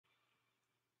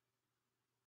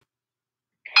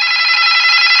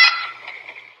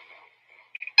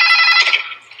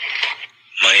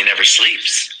never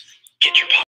sleeps. Get your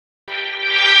pop.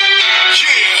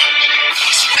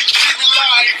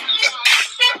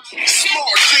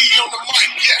 Smart D on the mic,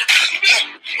 yeah.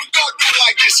 We're gonna do it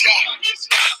like this, y'all.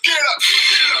 Get up.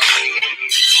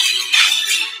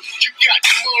 You got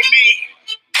the money,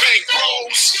 bank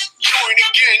rolls, join the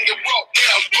gang and rock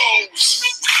elbows.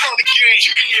 We run the game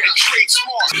and trade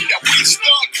smart. That we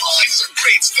start is a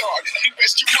great start.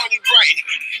 Invest your money right.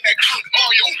 That good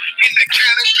oil in the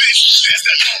cannabis. That's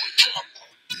that dollar drop.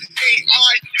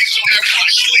 AI is on that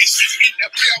watch list. In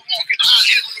that bear market, I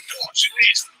am an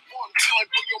opportunist. One time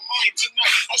for your mind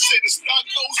tonight. I said the stock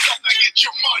goes up, now get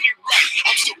your money right.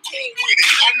 I'm so cold with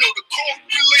it. I know the code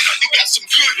really. You got some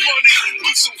good money,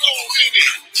 put some gold in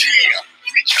it. Yeah,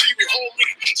 reach TV,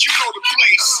 homie. You know the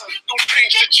place. Don't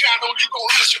change the channel, you gon'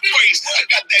 lose your face. I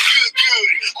got that good,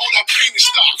 all that penny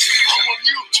stocks. I'm on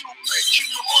YouTube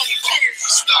making your money back.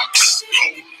 Stocks,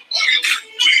 gold, oil,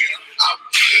 clear. I'm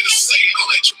here to say, don't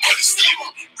let your money sleep.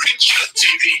 Rich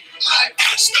TV, live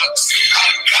stocks. I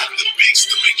got the bigs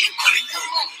to make your money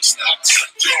grow. Stocks,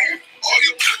 gold,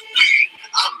 oil, clear.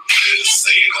 I'm here to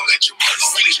say, don't let your money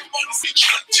sleep. Rich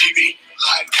TV,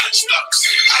 live stocks.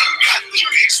 I got the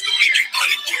bigs to make your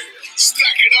money grow.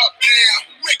 Stack it up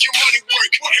there, make your money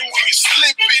work. And when you're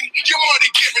slipping, your money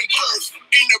giving birth.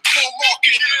 In the bull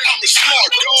market, I'm a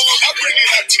smart dog. I bring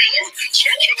it up to you.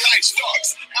 Check your life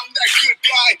stocks. I'm that good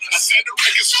guy. I set the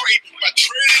record straight. My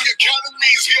trading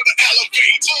academy is here to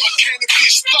elevate. My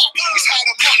cannabis stock is how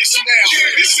the money smell.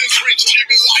 This is rich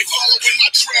TV life, following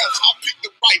my trail. I pick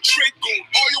the right trade, gold,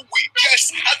 oil, wheat.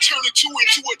 Yes, I turn a 2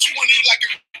 into a 20 like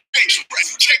a bench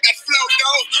press. Check that flow,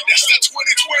 though. That's that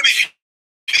 2020.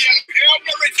 Yeah, I'm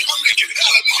making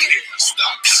hella money.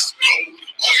 Stocks, gold,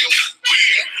 oil,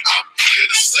 beer. I'm here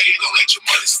to say, don't let your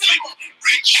money sleep.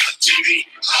 Rich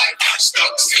TV, live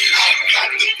stocks. I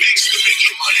got the bigs to make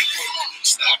your money grow.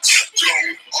 Stocks,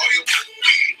 gold, oil,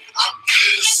 beer. I'm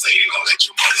here to say, don't let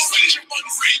your money sleep.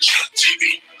 Rich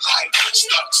TV, live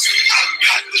stocks. I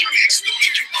got the bigs to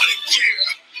make your money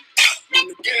grow. When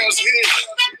the bells hit,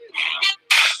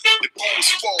 the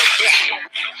bones fall back.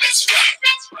 That's right.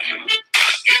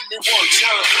 Hit me one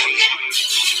time.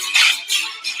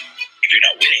 If you're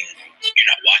not winning, you're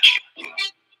not watching.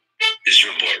 This is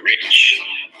your boy Rich,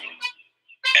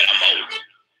 and I'm old.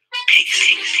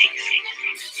 Peace.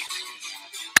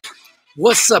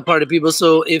 What's up, party people?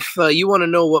 So if you want to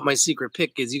know what my secret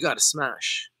pick is, you got to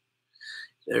smash.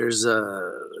 There's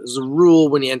a rule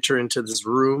when you enter into this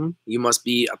room. You must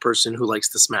be a person who likes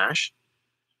to smash.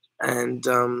 And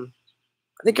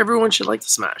I think everyone should like to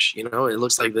smash. You know, it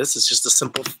looks like this. It's just a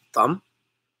simple thumb,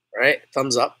 right?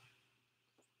 Thumbs up.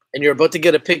 And you're about to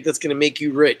get a pick that's going to make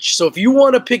you rich. So if you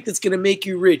want a pick that's going to make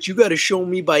you rich, you got to show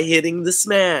me by hitting the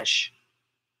smash.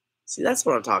 See, that's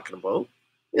what I'm talking about.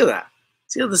 Look at that.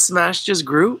 See how the smash just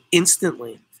grew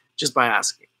instantly just by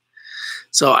asking.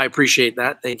 So I appreciate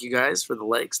that. Thank you guys for the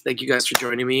likes. Thank you guys for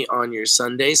joining me on your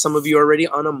Sunday. Some of you already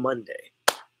on a Monday.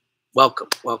 Welcome,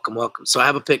 welcome, welcome. So I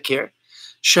have a pick here.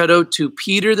 Shout out to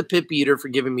Peter the Pip Eater for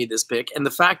giving me this pick. And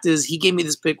the fact is, he gave me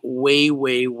this pick way,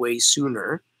 way, way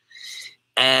sooner.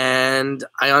 And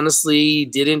I honestly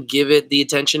didn't give it the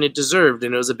attention it deserved.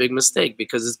 And it was a big mistake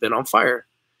because it's been on fire.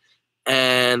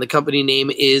 And the company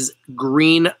name is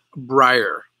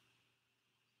Greenbriar.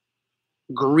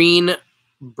 Greenbriar.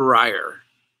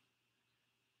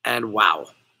 And wow.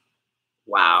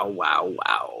 Wow, wow,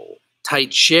 wow.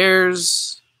 Tight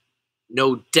shares.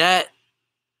 No debt.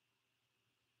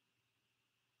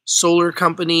 Solar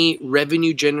company,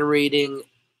 revenue generating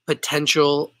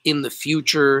potential in the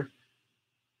future.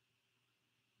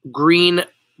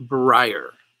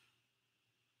 Greenbriar.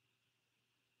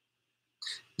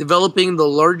 Developing the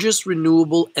largest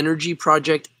renewable energy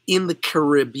project in the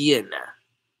Caribbean.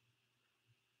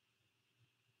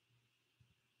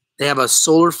 They have a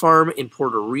solar farm in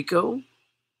Puerto Rico.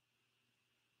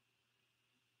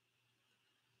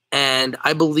 And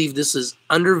I believe this is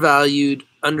undervalued,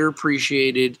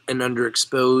 underappreciated, and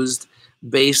underexposed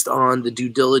based on the due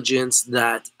diligence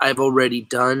that I've already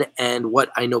done and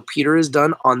what I know Peter has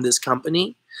done on this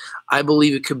company. I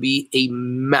believe it could be a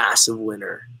massive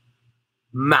winner.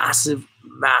 Massive,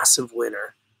 massive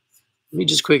winner. Let me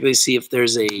just quickly see if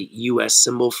there's a US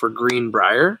symbol for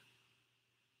Greenbriar.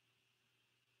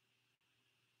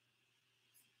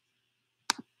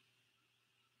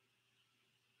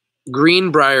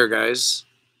 Greenbriar, guys.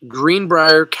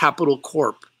 Greenbriar Capital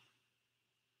Corp.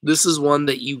 This is one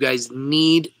that you guys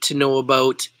need to know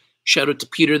about. Shout out to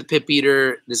Peter the Pip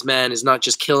Eater. This man is not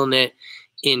just killing it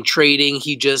in trading.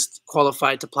 He just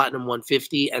qualified to Platinum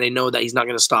 150, and I know that he's not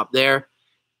going to stop there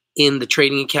in the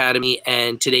Trading Academy.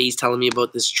 And today he's telling me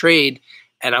about this trade,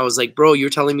 And I was like, bro, you're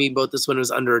telling me about this when it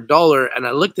was under $1. And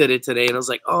I looked at it today and I was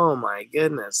like, oh my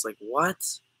goodness. Like, what?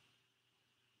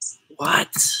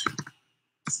 What?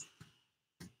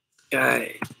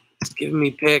 Guy, it's giving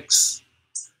me pics.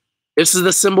 This is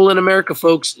the symbol in America,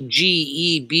 folks.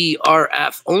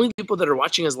 GEBRF. Only people that are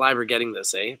watching us live are getting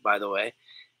this, by the way.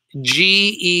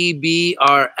 GEBRF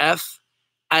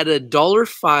at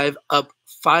 $1.05, up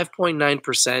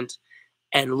 5.9%.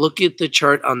 And look at the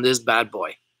chart on this bad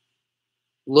boy.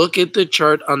 Look at the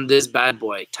chart on this bad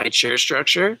boy. Tight share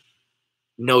structure,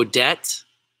 no debt,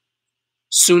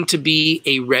 soon to be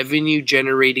a revenue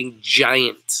generating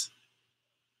giant.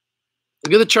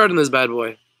 Look at the chart on this bad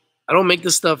boy. I don't make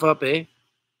this stuff up, I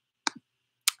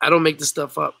don't make this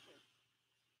stuff up.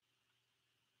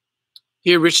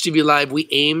 Here at Rich TV Live, we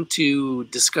aim to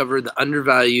discover the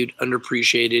undervalued,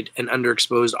 underappreciated, and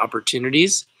underexposed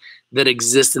opportunities that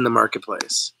exist in the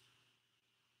marketplace.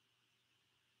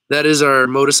 That is our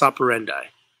modus operandi,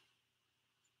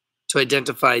 to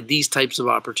identify these types of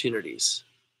opportunities.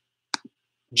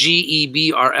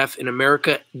 GEBRF in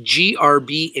America,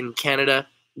 GRB in Canada,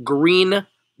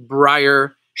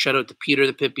 Greenbriar. Shout out to Peter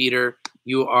the Pip Eater.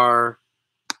 You are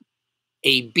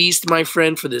a beast, my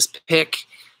friend, for this pick.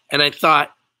 And I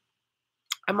thought,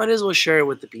 I might as well share it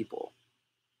with the people.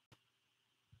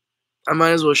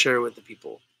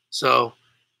 So,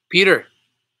 Peter,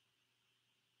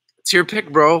 it's your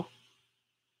pick, bro.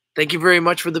 Thank you very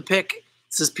much for the pick.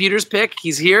 This is Peter's pick.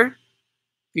 He's here.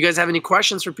 If you guys have any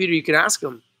questions for Peter, you can ask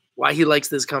him why he likes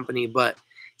this company. But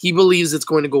he believes it's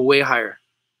going to go way higher.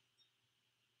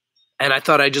 And I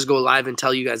thought I'd just go live and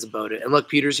tell you guys about it. And look,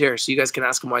 Peter's here, so you guys can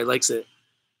ask him why he likes it.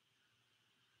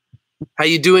 How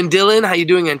you doing, Dylan? How you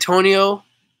doing, Antonio?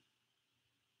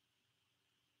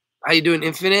 How you doing,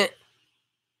 Infinite?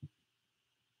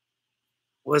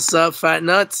 What's up, Fat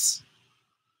Nuts?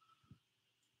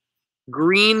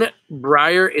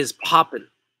 Greenbriar is popping.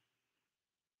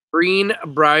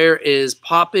 Greenbriar is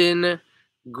popping.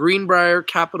 Greenbriar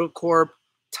Capital Corp,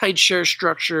 tight share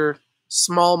structure,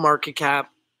 small market cap,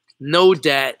 no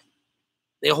debt.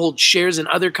 They hold shares in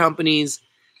other companies.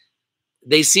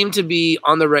 They seem to be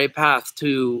on the right path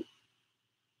to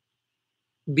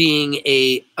being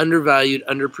a undervalued,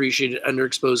 underappreciated,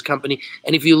 underexposed company.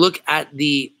 And if you look at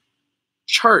the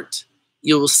chart,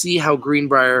 you will see how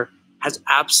Greenbriar has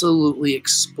absolutely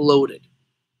exploded.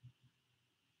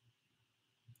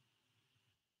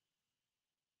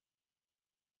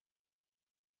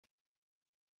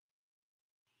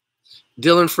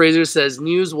 Dylan Fraser says,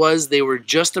 news was they were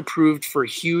just approved for a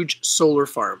huge solar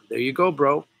farm. There you go,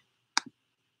 bro.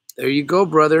 There you go,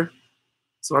 brother.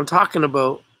 That's what I'm talking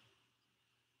about.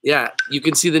 Yeah, you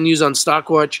can see the news on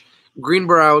Stockwatch.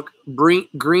 Greenbriar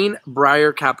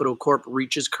Capital Corp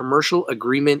reaches commercial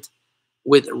agreement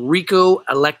with Rico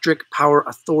Electric Power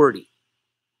Authority.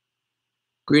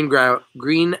 Greenbriar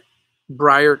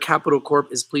Capital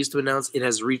Corp is pleased to announce it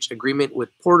has reached agreement with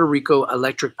Puerto Rico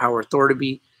Electric Power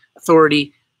Authority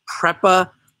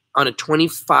PREPA on a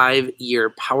 25-year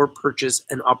power purchase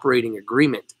and operating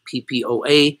agreement,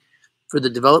 PPOA, for the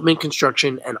development,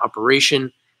 construction, and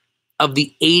operation of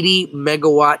the 80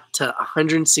 megawatt to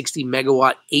 160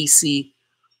 megawatt AC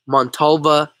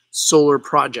Montalva Solar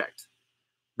Project.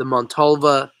 The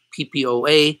Montalva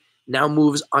PPOA now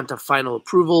moves on to final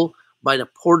approval by the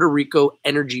Puerto Rico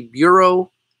Energy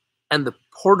Bureau and the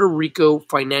Puerto Rico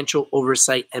Financial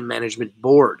Oversight and Management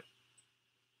Board.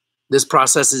 This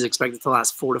process is expected to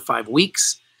last 4 to 5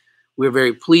 weeks. We are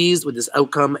very pleased with this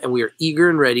outcome, and we are eager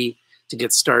and ready to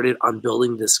get started on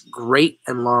building this great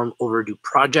and long overdue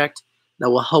project that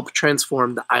will help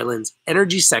transform the island's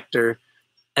energy sector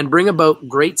and bring about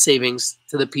great savings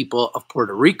to the people of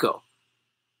Puerto Rico.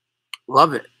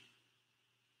 Love it.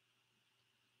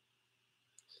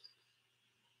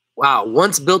 Wow.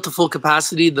 Once built to full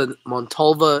capacity, the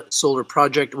Montalva Solar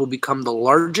Project will become the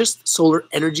largest solar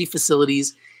energy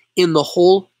facilities in the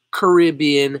whole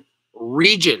Caribbean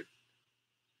region.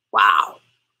 Wow.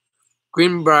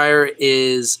 Greenbriar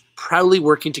is proudly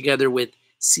working together with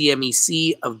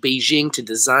CMEC of Beijing to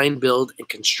design, build, and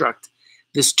construct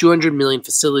this $200 million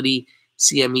facility.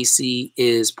 CMEC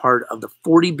is part of the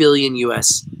 $40 billion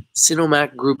US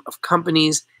Sinomac group of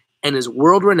companies and is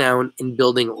world-renowned in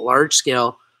building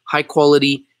large-scale,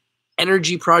 high-quality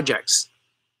energy projects.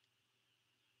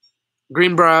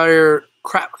 Greenbriar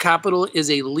Capital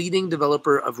is a leading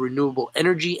developer of renewable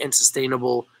energy and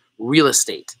sustainable real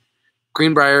estate.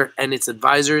 Greenbriar and its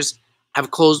advisors have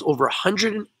closed over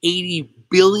 $180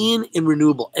 billion in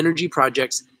renewable energy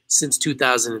projects since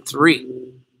 2003.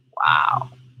 Wow.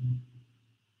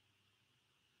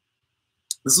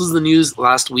 This was the news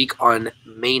last week on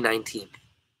May 19th.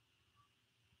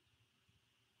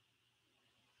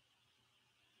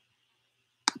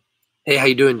 Hey, how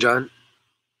you doing, John?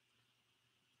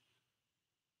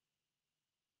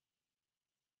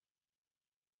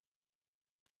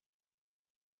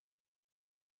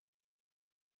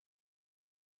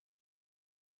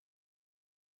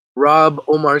 Rob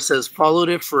Omar says, followed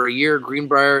it for a year.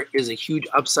 Greenbriar is a huge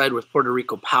upside with Puerto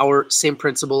Rico power. Same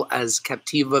principle as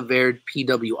Captiva Verde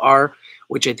PWR,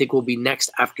 which I think will be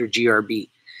next after GRB.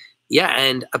 Yeah,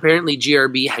 and apparently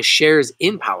GRB has shares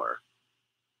in power.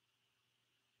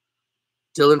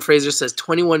 Dylan Fraser says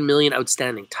 21 million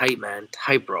outstanding. Tight, man.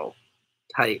 Tight, bro.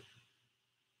 Tight.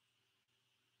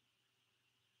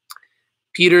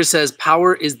 Peter says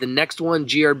power is the next one.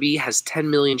 GRB has 10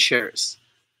 million shares.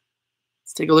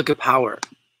 Let's take a look at power.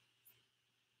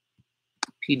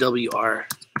 PWR.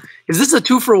 Is this a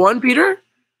 2-for-1, Peter?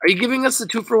 Are you giving us a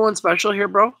 2-for-1 special here,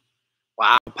 bro?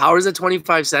 Wow. Power's at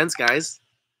 25 cents, guys.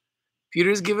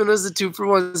 Peter's giving us a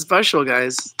 2-for-1 special,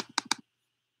 guys.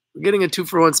 We're getting a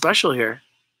 2-for-1 special here.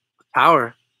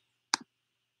 Power.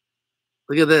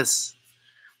 Look at this.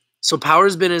 So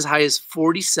power's been as high as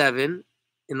 47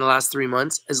 in the last 3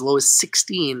 months, as low as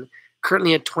 16,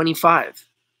 currently at 25.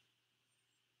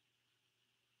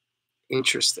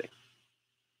 Interesting.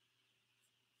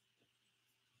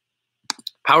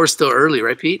 Power's still early,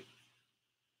 right, Pete?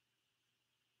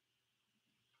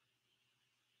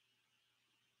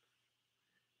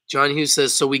 John Hughes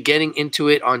says, so we getting into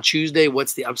it on Tuesday.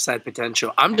 What's the upside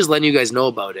potential? I'm just letting you guys know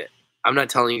about it. I'm not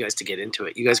telling you guys to get into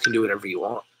it. You guys can do whatever you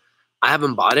want. I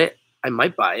haven't bought it. I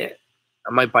might buy it.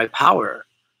 I might buy power.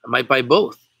 I might buy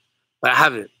both, but I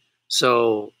haven't.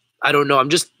 So I don't know. I'm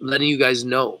just letting you guys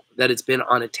know that it's been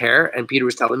on a tear, and Peter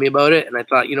was telling me about it, and I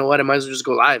thought, you know what? I might as well just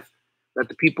go live, let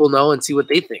the people know and see what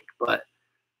they think. But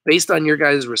based on your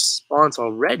guys' response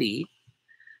already,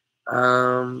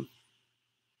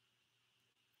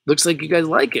 looks like you guys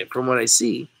like it from what I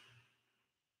see.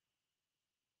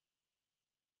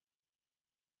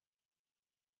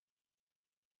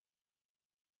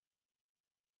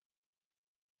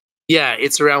 Yeah,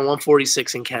 it's around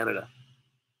 146 in Canada.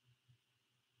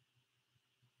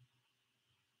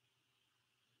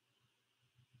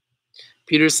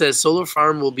 Peter says solar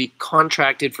farm will be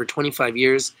contracted for 25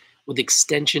 years with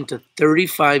extension to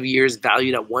 35 years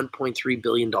valued at $1.3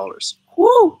 billion.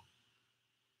 Woo!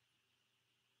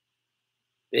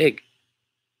 Big.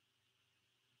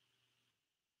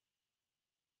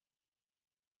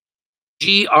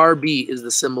 GRB is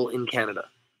the symbol in Canada.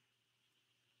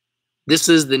 This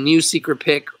is the new secret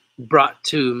pick brought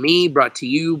to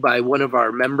you by one of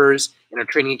our members in our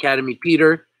training academy,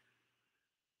 Peter.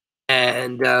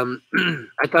 And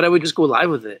I thought I would just go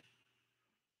live with it.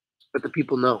 Let the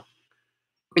people know.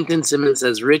 Quentin Simmons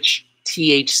says, Rich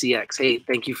THCX. Hey,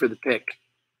 thank you for the pick.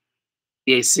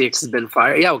 THCX has been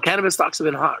fire. Yeah, well, cannabis stocks have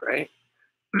been hot, right?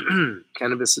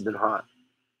 Cannabis has been hot.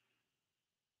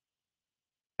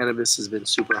 Cannabis has been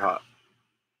super hot.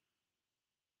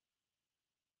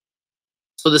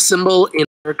 So the symbol in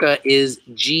America is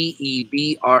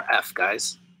GEBRF,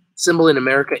 guys. Symbol in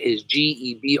America is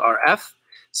GEBRF.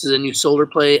 This is a new solar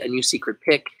play, a new secret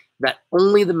pick that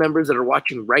only the members that are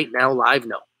watching right now live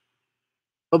know.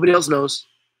 Nobody else knows.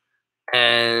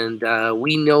 And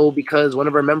we know because one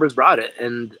of our members brought it,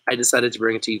 and I decided to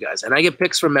bring it to you guys. And I get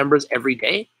picks from members every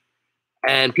day.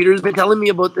 And Peter's been telling me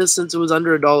about this since it was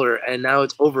under $1, and now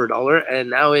it's over $1,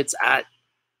 and now it's at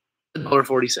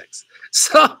 $1.46.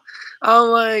 So I'm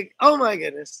like, oh my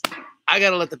goodness, I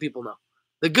gotta let the people know.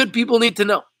 The good people need to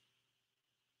know.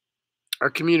 Our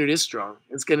community is strong.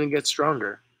 It's gonna get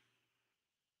stronger.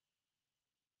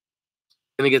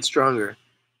 It's gonna get stronger.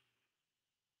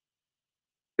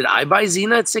 Did I buy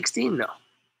Xena at 16? No.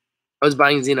 I was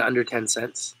buying Xena under 10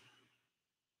 cents.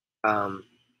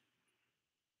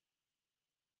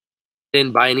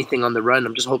 Didn't buy anything on the run.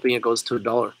 I'm just hoping it goes to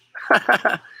 $1.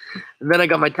 And then I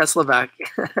got my Tesla back.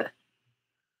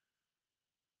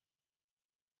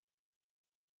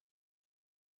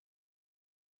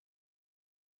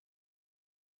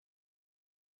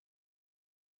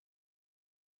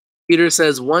 Peter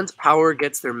says, once power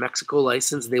gets their Mexico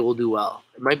license, they will do well.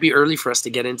 It might be early for us to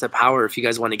get into power if you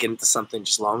guys want to get into something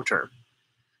just long term.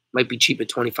 Might be cheap at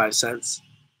 25 cents.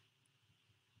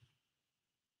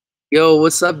 Yo,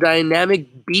 what's up,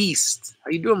 Dynamic Beast?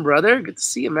 How you doing, brother? Good to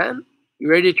see you, man. You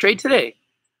ready to trade today?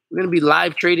 We're going to be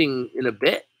live trading in a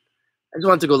bit. I just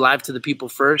want to go live to the people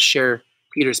first, share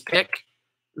Peter's pick,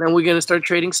 and then we're going to start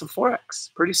trading some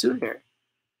Forex pretty soon here.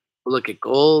 We'll look at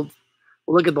gold.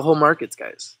 We'll look at the whole markets,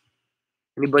 guys.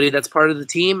 Anybody that's part of the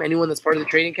team, anyone that's part of the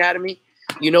Trading Academy,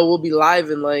 you know we'll be live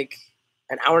in like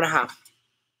an hour and a half.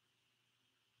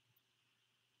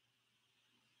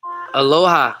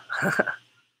 Aloha.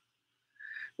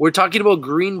 We're talking about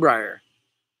Greenbriar.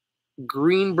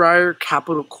 Greenbriar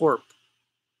Capital Corp.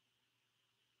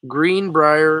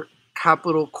 Greenbriar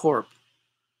Capital Corp.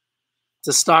 It's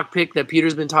a stock pick that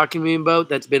Peter's been talking to me about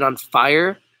that's been on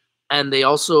fire. And they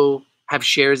also have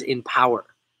shares in Power,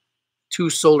 2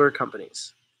 solar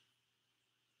companies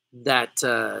that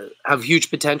have huge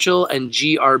potential. And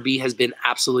GRB has been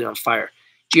absolutely on fire.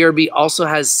 GRB also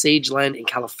has Sage Land in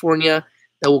California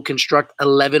that will construct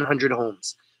 1,100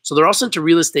 homes. So they're also into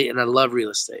real estate, and I love real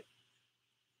estate.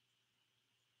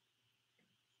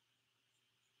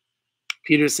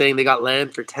 Peter's saying they got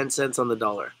land for 10 cents on the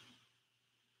dollar.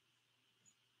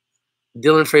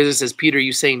 Dylan Fraser says, Peter,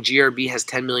 you saying GRB has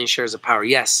 10 million shares of Power?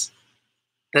 Yes,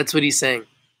 that's what he's saying.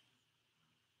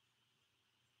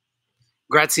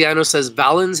 Graziano says,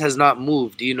 Valens has not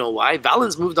moved. Do you know why?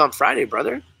 Valens moved on Friday,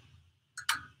 brother.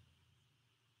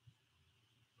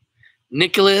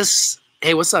 Nicholas,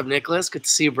 hey, what's up, Nicholas? Good to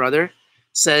see you, brother.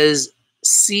 Says,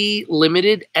 C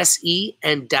Limited, SE,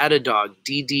 and Datadog,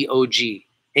 DDOG.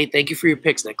 Hey, thank you for your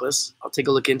picks, Nicholas. I'll take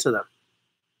a look into them.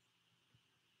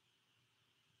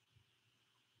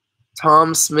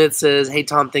 Tom Smith says, hey,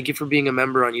 Tom, thank you for being a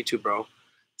member on YouTube, bro.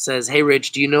 Says, hey,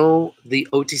 Rich, do you know the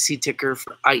OTC ticker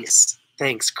for ICE?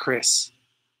 Thanks, Chris.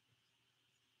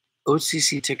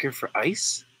 OTC ticker for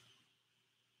ICE?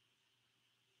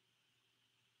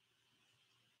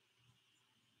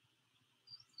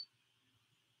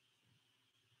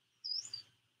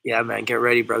 Yeah, man, get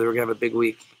ready, brother. We're going to have a big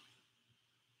week.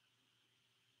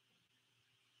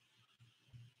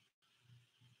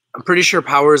 I'm pretty sure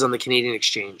Power is on the Canadian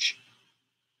exchange.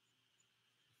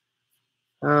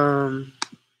 Let's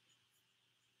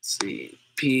see.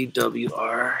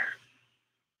 PWR.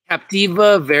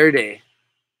 Captiva Verde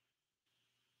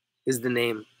is the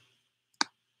name.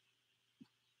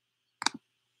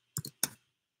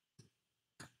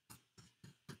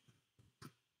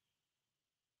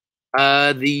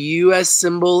 The US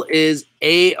symbol is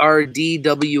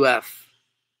ARDWF.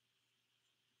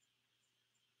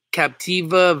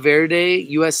 Captiva Verde,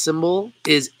 US symbol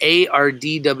is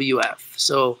ARDWF.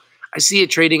 So I see it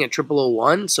trading at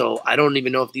 0001, so I don't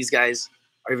even know if these guys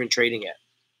are even trading yet.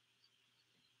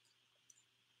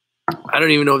 I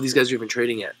don't even know if these guys are even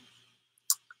trading yet.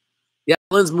 Yeah,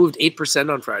 Allen's moved 8%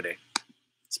 on Friday.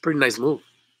 It's a pretty nice move,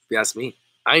 if you ask me.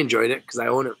 I enjoyed it because I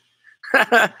own it.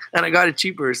 And I got it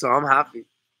cheaper, so I'm happy.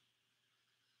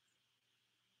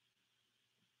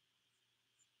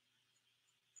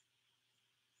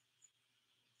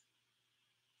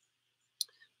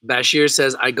 Bashir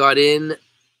says, I got in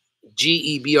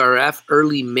GEBRF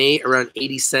early May around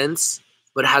 80 cents,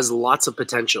 but has lots of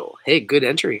potential. Hey, good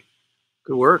entry.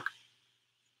 Good work.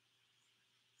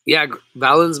 Yeah,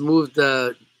 Valens moved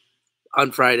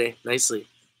on Friday nicely.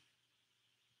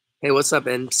 Hey, what's up,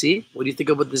 NC? What do you think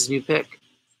about this new pick?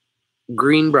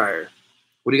 Greenbriar.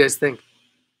 What do you guys think?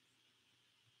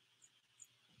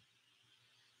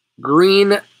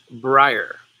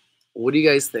 Greenbriar. What do you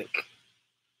guys think?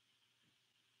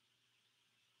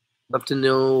 Love to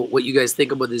know what you guys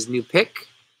think about this new pick.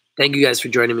 Thank you guys for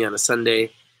joining me on a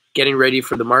Sunday. Getting ready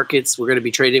for the markets. We're going to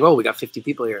be trading. Oh, we got 50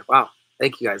 people here. Wow.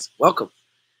 Thank you guys. Welcome.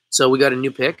 So we got a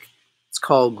new pick. It's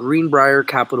called Greenbriar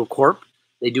Capital Corp.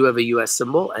 They do have a US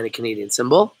symbol and a Canadian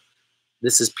symbol.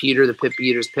 This is Peter, the Pit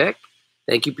Beaters pick.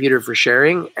 Thank you, Peter, for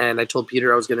sharing. And I told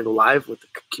Peter I was going to go live with the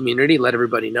community, let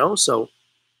everybody know. So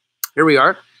here we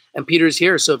are. And Peter's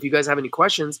here. So if you guys have any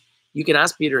questions, you can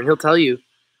ask Peter and he'll tell you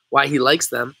why he likes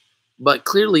them. But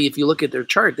clearly, if you look at their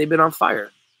chart, they've been on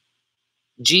fire.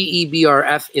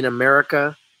 GEBRF in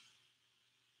America,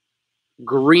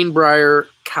 Greenbriar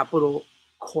Capital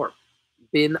Corp,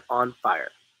 been on fire.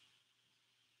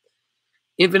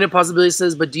 Infinite Possibility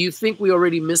says, but do you think we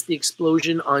already missed the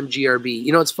explosion on GRB?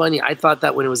 You know, it's funny. I thought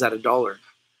that when it was at $1,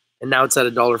 and now it's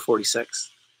at $1.46.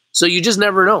 So you just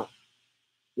never know.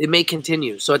 It may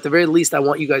continue. So at the very least, I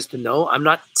want you guys to know. I'm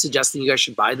not suggesting you guys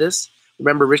should buy this.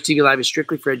 Remember, Rich TV Live is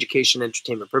strictly for education and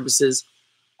entertainment purposes.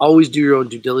 Always do your own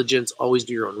due diligence. Always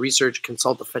do your own research.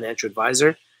 Consult a financial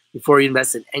advisor before you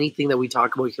invest in anything that we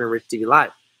talk about here on Rich TV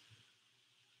Live.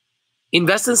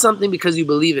 Invest in something because you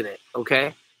believe in it,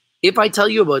 okay? If I tell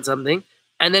you about something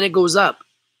and then it goes up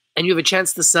and you have a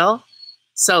chance to sell,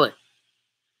 sell it.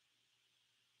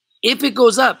 If it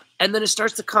goes up and then it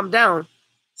starts to come down,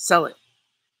 sell it.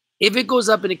 If it goes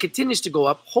up and it continues to go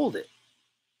up, hold it.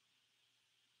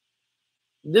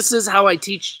 This is how I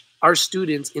teach our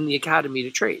students in the academy to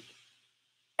trade.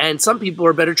 And some people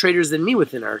are better traders than me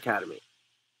within our academy.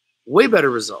 Way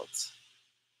better results.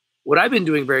 What I've been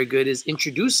doing very good is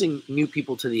introducing new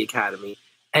people to the academy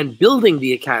and building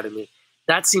the academy.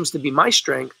 That seems to be my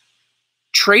strength.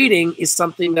 trading is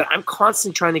something that I'm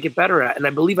constantly trying to get better at. And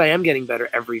I believe I am getting better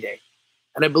every day.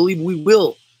 And I believe we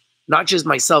will, not just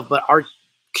myself, but our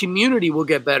community will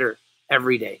get better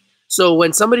every day. So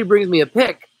when somebody brings me a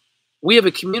pick, we have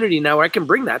a community now where I can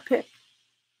bring that pick.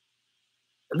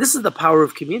 And this is the power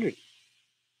of community.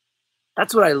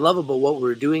 That's what I love about what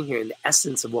we're doing here, and the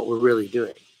essence of what we're really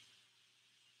doing.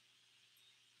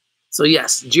 So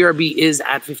yes, GRB is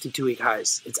at 52-week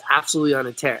highs. It's absolutely on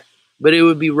a tear. But it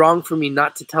would be wrong for me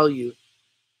not to tell you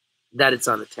that it's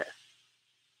on a tear.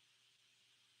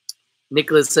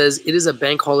 Nicholas says, it is a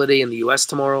bank holiday in the US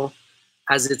tomorrow,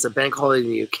 as it's a bank holiday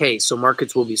in the UK, so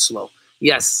markets will be slow.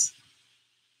 Yes,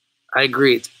 I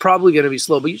agree. It's probably going to be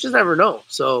slow, but you just never know.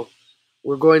 So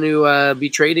we're going to be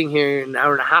trading here in an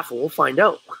hour and a half, and we'll find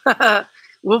out.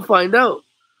 We'll find out.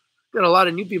 Got a lot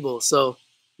of new people. So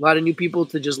a lot of new people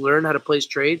to just learn how to place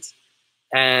trades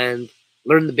and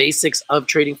learn the basics of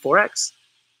trading Forex.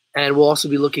 And we'll also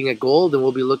be looking at gold, and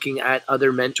we'll be looking at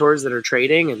other mentors that are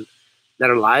trading and that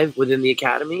are live within the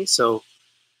academy. So,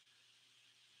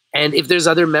 and if there's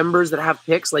other members that have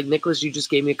picks, like Nicholas, you just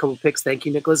gave me a couple picks. Thank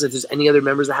you, Nicholas. If there's any other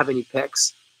members that have any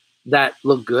picks that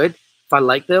look good, if I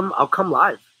like them, I'll come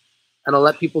live and I'll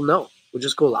let people know. We'll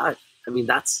just go live. I mean,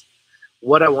 that's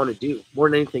what I want to do more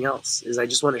than anything else, is I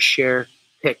just want to share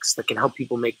picks that can help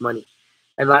people make money.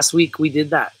 And last week we did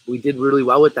that. We did really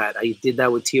well with that. I did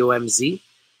that with TOMZ,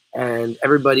 and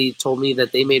everybody told me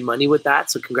that they made money with that.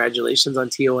 So congratulations on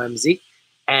TOMZ.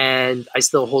 And I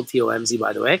still hold TOMZ,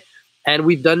 by the way. And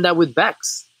we've done that with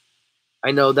BEX.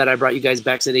 I know that I brought you guys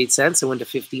BEX at 8 cents. It went to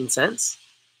 15 cents.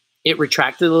 It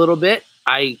retracted a little bit.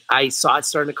 I saw it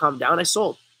starting to calm down. I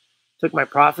sold. Took my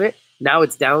profit. Now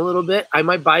it's down a little bit. I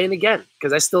might buy in again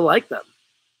because I still like them.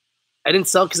 I didn't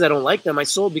sell because I don't like them. I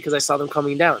sold because I saw them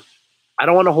coming down. I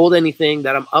don't want to hold anything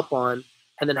that I'm up on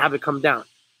and then have it come down.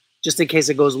 Just in case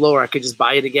it goes lower, I could just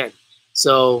buy it again.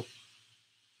 So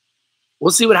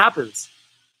we'll see what happens.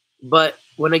 But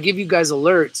when I give you guys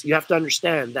alerts, you have to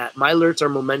understand that my alerts are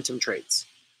momentum trades.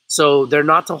 So they're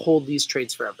not to hold these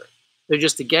trades forever. They're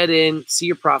just to get in, see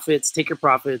your profits, take your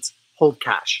profits, hold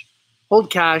cash.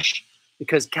 Hold cash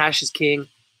because cash is king,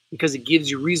 because it gives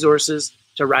you resources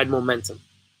to ride momentum.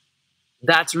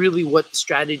 That's really what the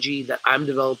strategy that I'm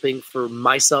developing for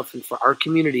myself and for our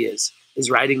community is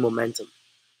riding momentum.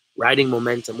 Riding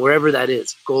momentum, wherever that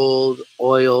is. Gold,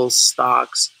 oil,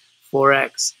 stocks,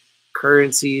 Forex,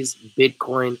 currencies,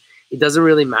 Bitcoin. It doesn't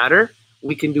really matter.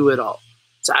 We can do it all.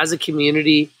 So as a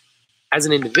community, as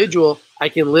an individual, I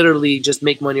can literally just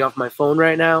make money off my phone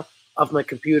right now, off my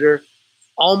computer,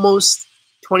 almost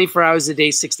 24 hours a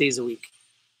day, 6 days a week.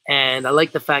 And I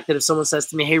like the fact that if someone says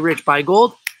to me, hey, Rich, buy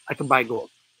gold, I can buy gold.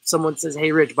 If someone says,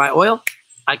 hey, Rich, buy oil,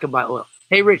 I can buy oil.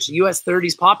 Hey, Rich, US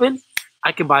 30's popping,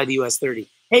 I can buy the US 30.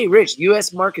 Hey, Rich,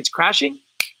 US market's crashing,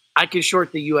 I can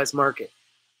short the US market.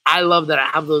 I love that I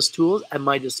have those tools at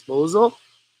my disposal,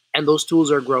 and those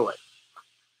tools are growing.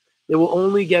 They will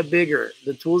only get bigger.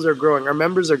 The tools are growing. Our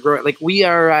members are growing. Like, we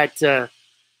are at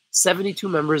 72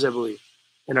 members, I believe,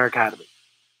 in our academy.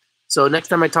 So next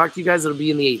time I talk to you guys, it'll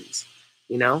be in the 80s,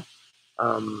 you know?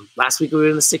 Last week we were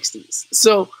in the 60s.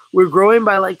 So we're growing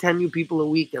by like 10 new people a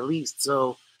week at least.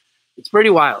 So it's pretty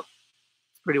wild.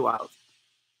 It's pretty wild.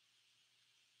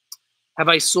 Have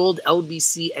I sold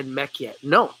LBC and MEC yet?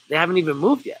 No, they haven't even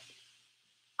moved yet.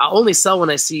 I only sell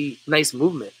when I see nice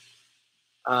movement.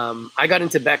 I got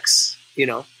into BEX, you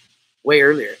know, way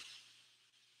earlier.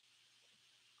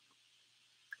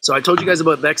 So I told you guys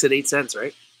about BEX at 8 cents,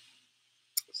 right?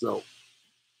 So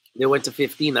they went to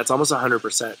 15. That's almost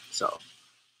 100%. So,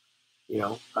 you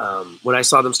know, when I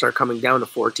saw them start coming down to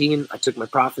 14, I took my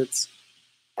profits,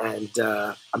 and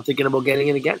I'm thinking about getting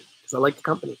in again because I like the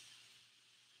company.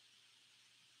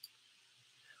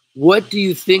 What do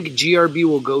you think GRB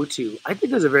will go to? I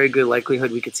think there's a very good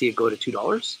likelihood we could see it go to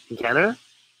 $2 in Canada.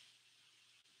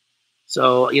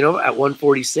 So, you know, at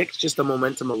 146, just the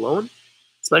momentum alone,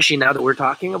 especially now that we're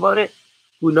talking about it,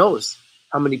 who knows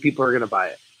how many people are going to buy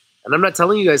it. And I'm not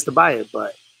telling you guys to buy it,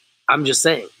 but I'm just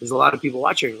saying there's a lot of people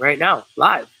watching right now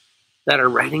live that are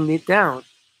writing it down.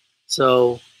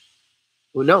 So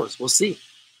who knows? We'll see.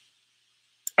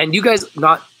 And you guys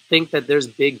not think that there's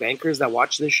big bankers that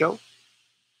watch this show?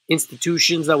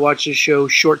 Institutions that watch this show,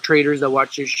 short traders that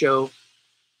watch this show,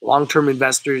 long-term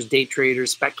investors, day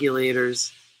traders,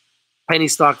 speculators, penny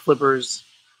stock flippers,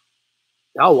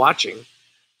 they're all watching.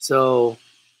 So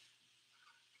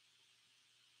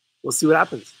we'll see what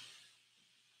happens.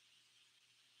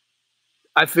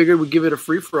 I figured we'd give it a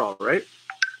free-for-all, right?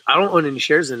 I don't own any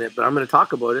shares in it, but I'm going to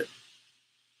talk about it.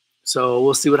 So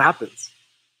we'll see what happens.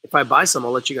 If I buy some,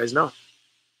 I'll let you guys know.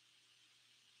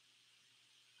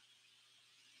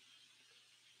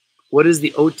 What is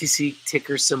the OTC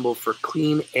ticker symbol for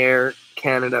Clean Air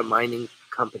Canada Mining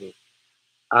Company?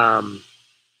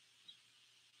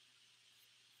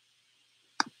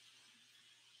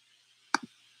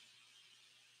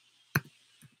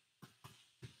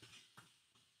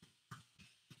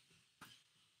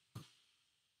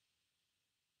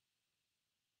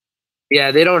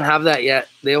 Yeah, they don't have that yet.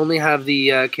 They only have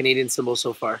the Canadian symbol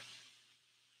so far.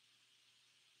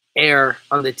 Air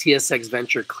on the TSX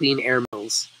Venture, Clean Air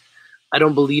Mills. I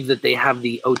don't believe that they have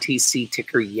the OTC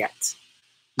ticker yet.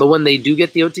 But when they do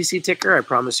get the OTC ticker, I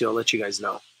promise you I'll let you guys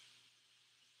know.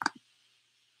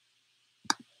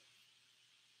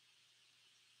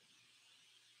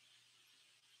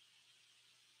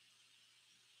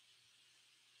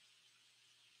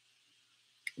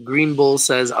 Green Bull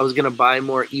says, I was going to buy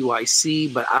more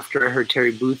EYC, but after I heard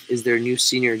Terry Booth is their new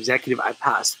senior executive, I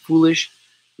passed. Foolish,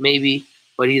 maybe,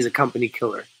 but he's a company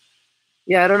killer.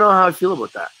 Yeah, I don't know how I feel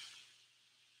about that.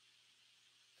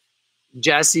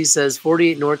 Jassy says,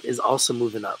 48 North is also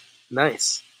moving up.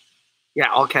 Nice. Yeah,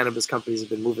 all cannabis companies have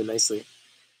been moving nicely.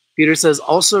 Peter says,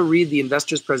 also read the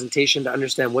investor's presentation to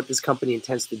understand what this company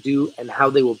intends to do and how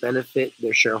they will benefit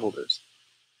their shareholders.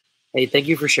 Hey, thank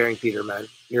you for sharing, Peter, man.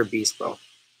 You're a beast, bro.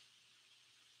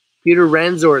 Peter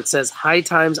Ranzort says, High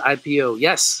Times IPO.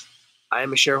 Yes, I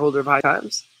am a shareholder of High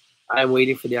Times. I am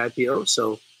waiting for the IPO,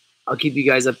 so I'll keep you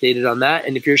guys updated on that.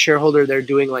 And if you're a shareholder, they're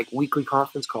doing like weekly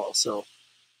conference calls, so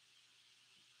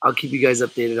I'll keep you guys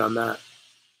updated on that.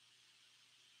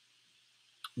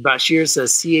 Bashir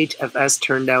says, CHFS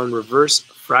turned down reverse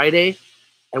Friday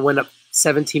and went up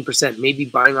 17%, maybe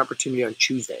buying opportunity on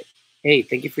Tuesday. Hey,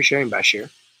 thank you for sharing,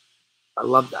 Bashir. I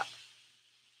love that.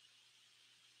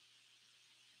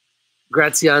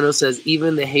 Graziano says,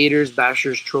 even the haters,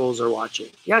 bashers, trolls are watching.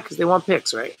 Yeah, because they want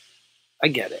picks, right? I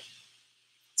get it.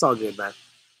 It's all good, man.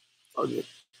 It's all good.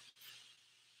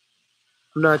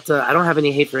 I'm not, I don't have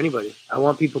any hate for anybody. I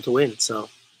want people to win. So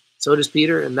does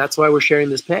Peter. And that's why we're sharing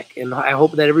this pick. And I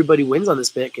hope that everybody wins on this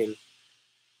pick. And,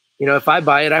 you know, if I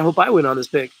buy it, I hope I win on this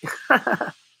pick.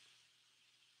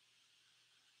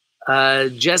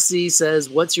 Jesse says,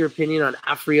 what's your opinion on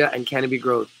Afria and canopy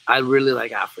growth? I really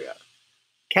like Afria.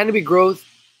 Canopy growth,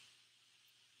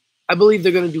 I believe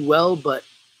they're going to do well, but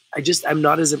I'm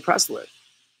not as impressed with it.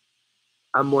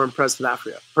 I'm more impressed with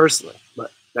Afria, personally,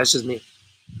 but that's just me.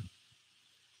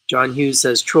 John Hughes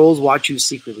says, trolls watch you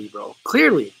secretly, bro.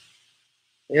 Clearly.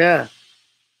 Yeah.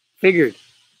 Figured.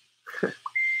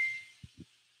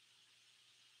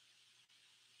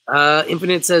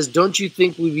 Infinite says, don't you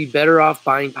think we'd be better off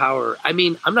buying power? I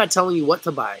mean, I'm not telling you what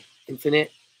to buy,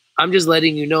 Infinite. I'm just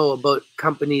letting you know about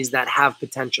companies that have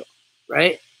potential,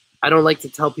 right? I don't like to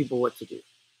tell people what to do,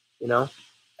 you know?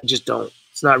 I just don't.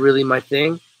 It's not really my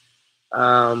thing.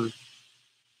 You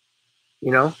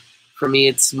know, for me,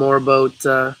 it's more about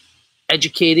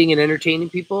educating and entertaining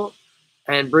people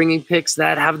and bringing picks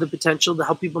that have the potential to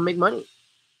help people make money.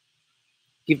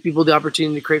 Give people the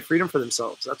opportunity to create freedom for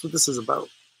themselves. That's what this is about.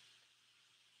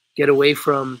 Get away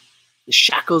from the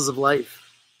shackles of life,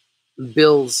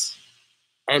 bills,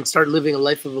 and start living a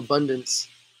life of abundance.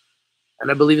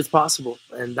 And I believe it's possible.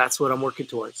 And that's what I'm working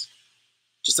towards.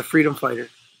 Just a freedom fighter.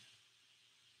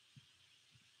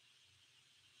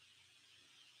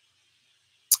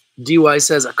 DY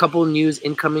says, a couple news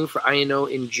incoming for INO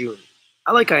in June.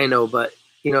 I like INO, but,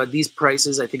 you know, at these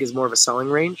prices, I think is more of a selling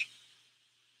range.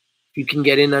 If you can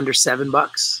get in under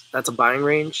 $7, that's a buying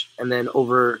range. And then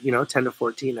over, you know, 10 to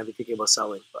 14, I'd be thinking about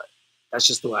selling. But that's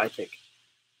just the way I think.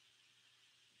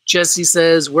 Jesse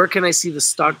says, where can I see the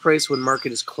stock price when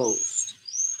market is closed?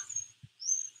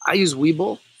 I use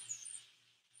Webull.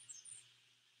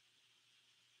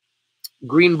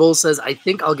 Green Bull says, I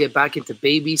think I'll get back into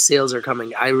Baby. Sales are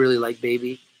coming. I really like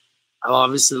Baby. I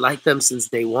obviously like them since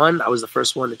day one. I was the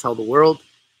first one to tell the world.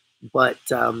 But,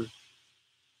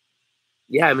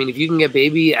 yeah, I mean, if you can get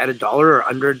Baby at $1 or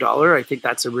under $1, I think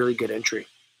that's a really good entry.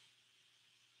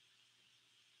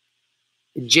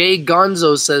 Jay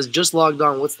Gonzo says, just logged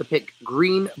on. What's the pick?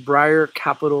 Greenbriar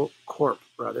Capital Corp,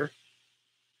 brother.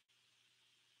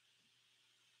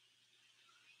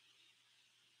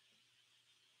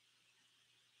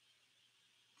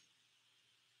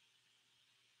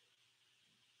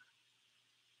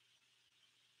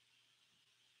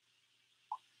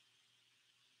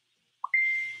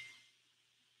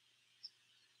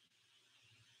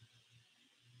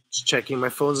 Just checking. My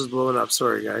phone's is blowing up.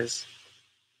 Sorry, guys.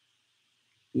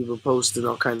 People posting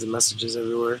all kinds of messages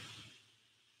everywhere.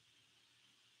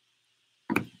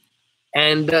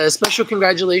 And special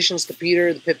congratulations to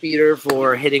Peter, the Pit Beater,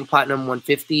 for hitting Platinum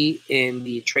 150 in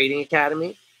the Trading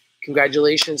Academy.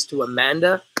 Congratulations to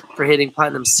Amanda for hitting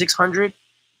Platinum 600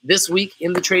 this week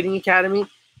in the Trading Academy.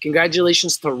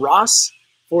 Congratulations to Ross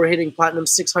for hitting Platinum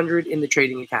 600 in the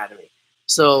Trading Academy.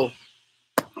 So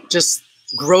just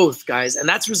growth, guys. And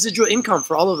that's residual income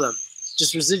for all of them.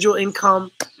 Just residual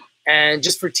income and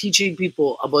just for teaching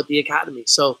people about the Academy.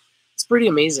 So it's pretty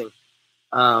amazing.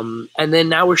 And then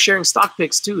now we're sharing stock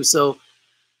picks too. So,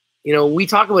 you know, we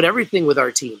talk about everything with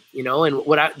our team, you know, and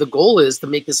the goal is to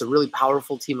make this a really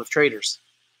powerful team of traders.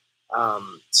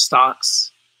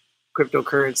 Stocks,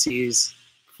 cryptocurrencies,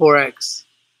 Forex,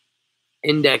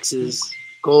 indexes,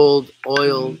 gold,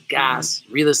 oil, gas,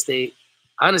 real estate.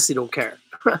 I honestly don't care.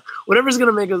 Whatever's going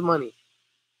to make us money.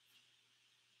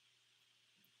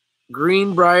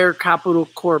 Greenbriar Capital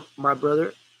Corp, my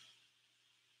brother.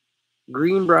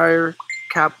 Greenbriar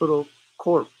Capital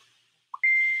Corp.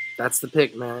 That's the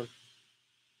pick, man.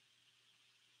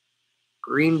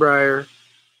 Greenbriar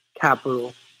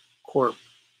Capital Corp.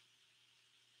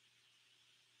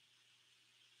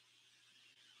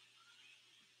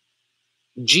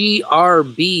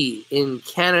 GRB in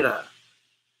Canada.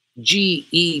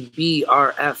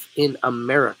 GEBRF in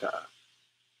America.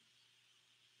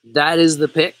 That is the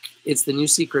pick. It's the new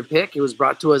secret pick. It was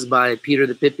brought to us by Peter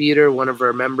the Pip Eater, one of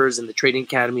our members in the Trading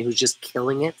Academy who's just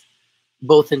killing it,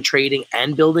 both in trading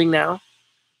and building now.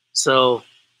 So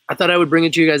I thought I would bring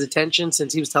it to you guys' attention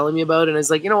since he was telling me about it. And I was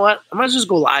like, you know what? I might as well just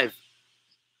go live.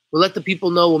 We'll let the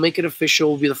people know. We'll make it official.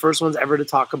 We'll be the first ones ever to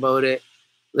talk about it.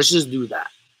 Let's just do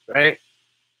that, right?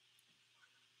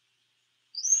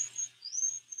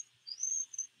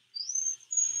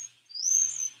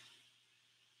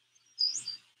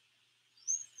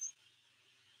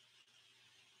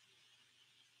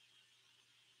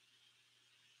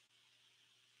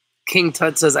 King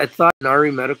Tut says, I thought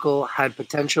Nari Medical had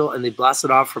potential and they blasted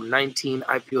off from 19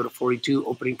 IPO to 42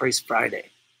 opening price Friday.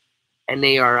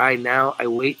 NARI now, I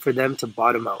wait for them to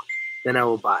bottom out. Then I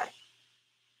will buy.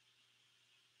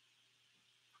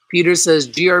 Peter says,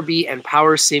 GRB and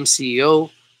Power, same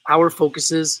CEO. Power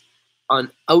focuses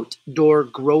on outdoor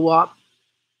grow op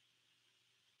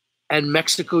and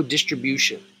Mexico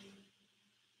distribution.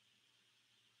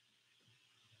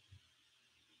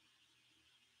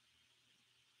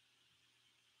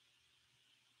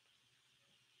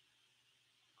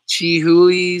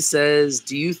 Chihui says,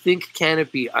 do you think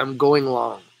Canopy? I'm going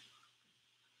long.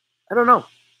 I don't know.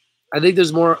 I think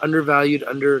there's more undervalued,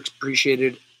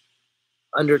 underappreciated,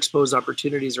 underexposed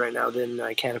opportunities right now than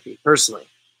Canopy, personally.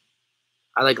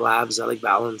 I like Labs. I like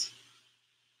Balance.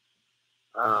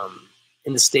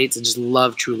 In the States, I just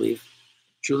love True Leaf.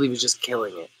 True Leaf is just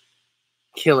killing it.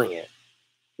 Killing it.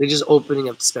 They're just opening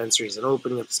up dispensaries and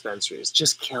opening up dispensaries.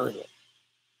 Just killing it.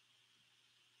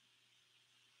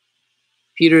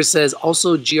 Peter says,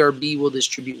 also GRB will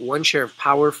distribute 1 share of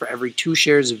Power for every 2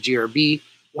 shares of GRB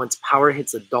once Power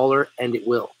hits $1, and it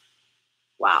will.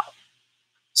 Wow.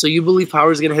 So you believe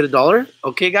Power is going to hit $1?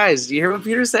 Okay, guys, do you hear what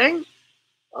Peter's saying?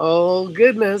 Oh,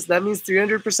 goodness. That means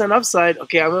 300% upside.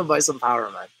 Okay, I'm going to buy some Power,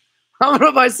 man. I'm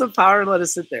going to buy some Power and let it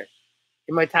sit there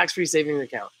in my tax-free savings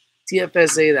account.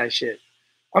 TFSA that shit.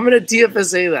 I'm going to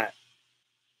TFSA that.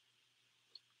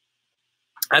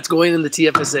 That's going in the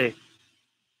TFSA.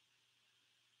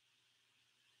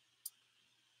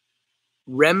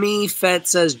 Remy Fett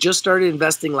says, just started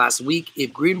investing last week.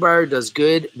 If Greenbriar does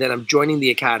good, then I'm joining the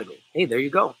Academy. Hey, there you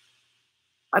go.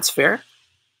 That's fair.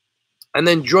 And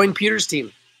then join Peter's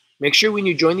team. Make sure when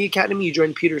you join the Academy, you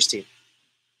join Peter's team.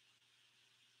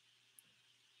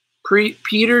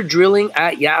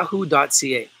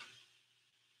 PeterDrilling@yahoo.ca.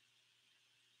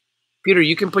 Peter,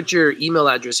 you can put your email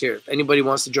address here if anybody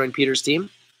wants to join Peter's team.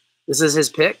 This is his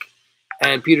pick,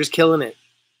 and Peter's killing it.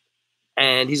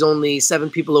 And he's only 7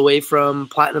 people away from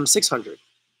Platinum 600.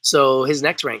 So his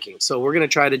next ranking. So we're going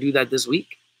to try to do that this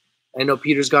week. I know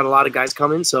Peter's got a lot of guys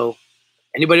coming. So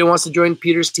anybody who wants to join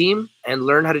Peter's team and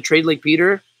learn how to trade like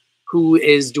Peter, who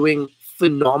is doing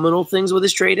phenomenal things with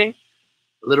his trading,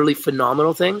 literally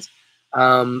phenomenal things,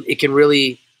 it can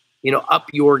really, you know, up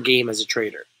your game as a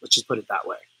trader. Let's just put it that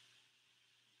way.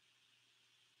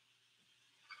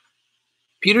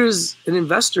 Peter's an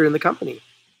investor in the company.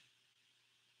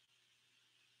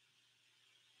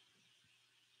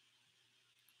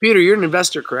 Peter, you're an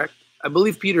investor, correct? I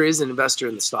believe Peter is an investor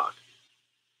in the stock.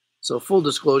 So full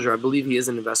disclosure, I believe he is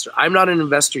an investor. I'm not an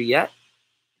investor yet.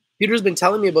 Peter's been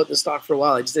telling me about the stock for a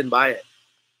while. I just didn't buy it.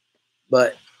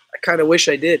 But I kind of wish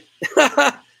I did.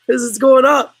 Because it's going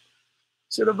up.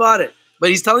 Should have bought it.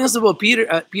 But he's telling us about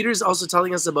Peter. Peter's also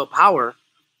telling us about Power.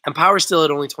 And Power's still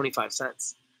at only 25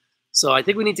 cents. So I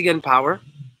think we need to get in Power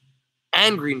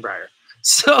and Greenbriar.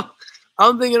 So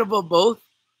I'm thinking about both.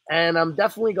 And I'm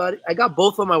definitely I got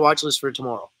both on my watch list for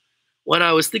tomorrow. When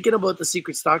I was thinking about the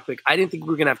secret stock pick, I didn't think we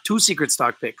were going to have 2 secret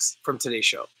stock picks from today's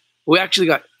show. We actually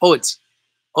got,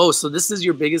 so this is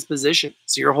your biggest position.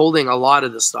 So you're holding a lot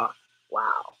of the stock.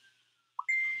 Wow.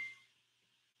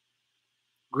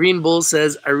 Green Bull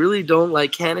says, I really don't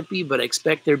like Canopy, but I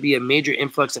expect there be a major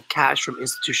influx of cash from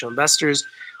institutional investors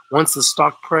once the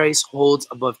stock price holds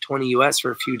above 20 US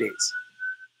for a few days.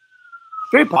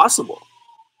 Very possible.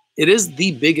 It is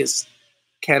the biggest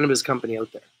cannabis company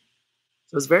out there.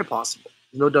 So it's very possible.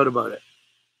 No doubt about it.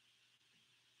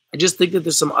 I just think that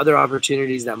there's some other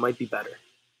opportunities that might be better,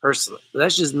 personally. But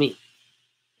that's just me,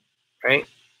 right?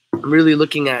 I'm really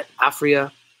looking at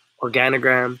Afria,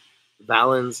 Organogram,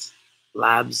 Valens,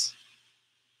 Labs,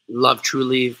 Love True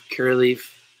Leaf, Cure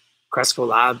Leaf, Cresco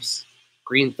Labs,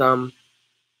 Green Thumb.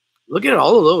 Look at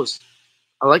all of those.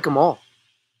 I like them all.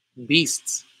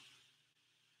 Beasts.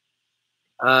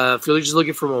 If you're just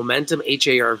looking for momentum,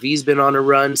 HARV's been on a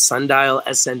run. Sundial,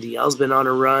 SNDL's been on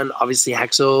a run. Obviously,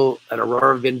 Hexo and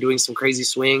Aurora have been doing some crazy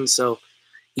swings. So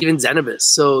even Zenabis.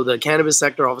 So the cannabis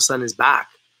sector all of a sudden is back.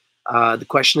 The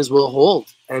question is, will it hold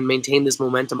and maintain this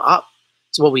momentum up?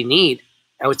 It's what we need,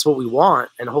 and it's what we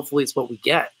want, and hopefully it's what we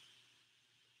get.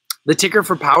 The ticker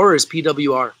for power is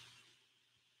PWR.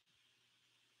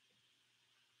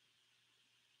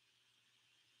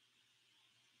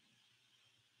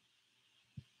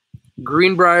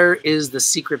 Greenbriar is the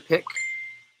secret pick,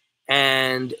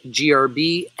 and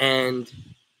GRB and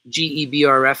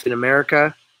GEBRF in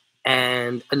America.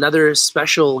 And another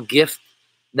special gift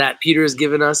that Peter has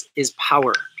given us is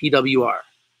power, PWR.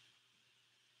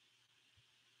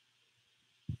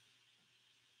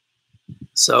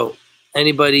 So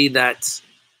anybody that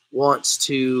wants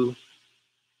to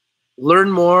learn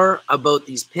more about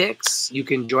these picks, you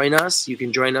can join us. You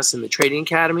can join us in the Trading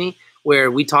Academy,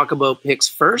 where we talk about picks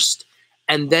first,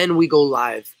 and then we go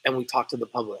live and we talk to the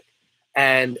public.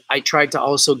 And I tried to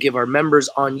also give our members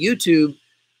on YouTube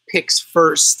picks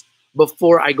first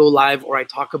before I go live or I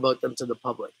talk about them to the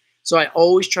public. So I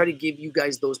always try to give you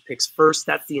guys those picks first.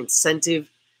 That's the incentive.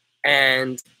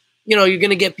 And, you know, you're going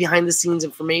to get behind the scenes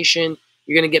information.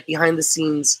 You're going to get behind the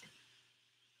scenes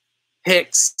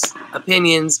picks,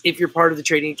 opinions, if you're part of the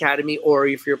Trading Academy or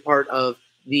if you're part of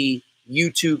the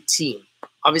YouTube team.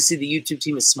 Obviously, the YouTube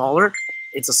team is smaller.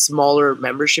 It's a smaller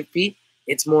membership fee.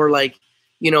 It's more like,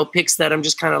 you know, picks that I'm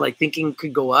just kind of like thinking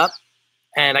could go up.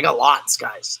 And I got lots,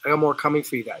 guys. I got more coming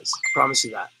for you guys. I promise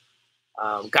you that.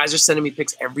 Guys are sending me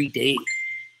picks every day,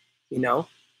 you know.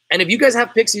 And if you guys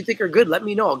have picks you think are good, let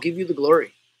me know. I'll give you the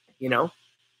glory, you know.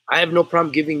 I have no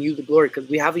problem giving you the glory because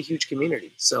we have a huge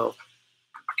community. So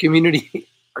our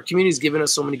community's given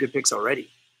us so many good picks already.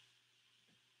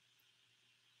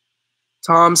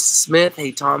 Tom Smith,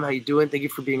 hey Tom, how you doing? Thank you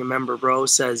for being a member, bro.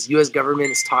 Says U.S. government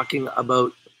is talking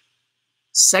about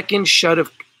second shutdown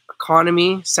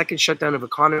of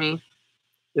economy.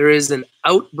 There is an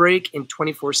outbreak in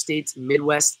 24 states,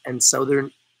 Midwest and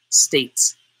Southern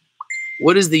states.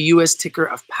 What is the U.S. ticker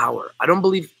of power? I don't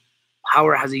believe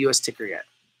power has a U.S. ticker yet.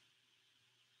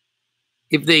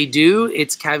 If they do,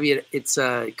 it's caveat. It's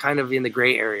kind of in the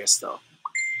gray area still.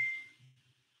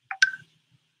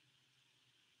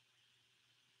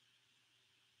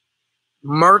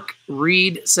 Mark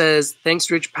Reed says, thanks,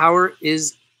 Rich. Power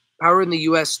in the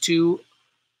U.S. too.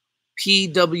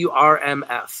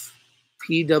 PWRMF.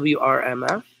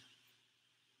 PWRMF.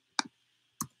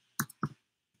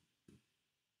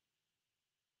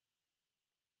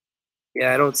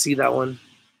 Yeah, I don't see that one.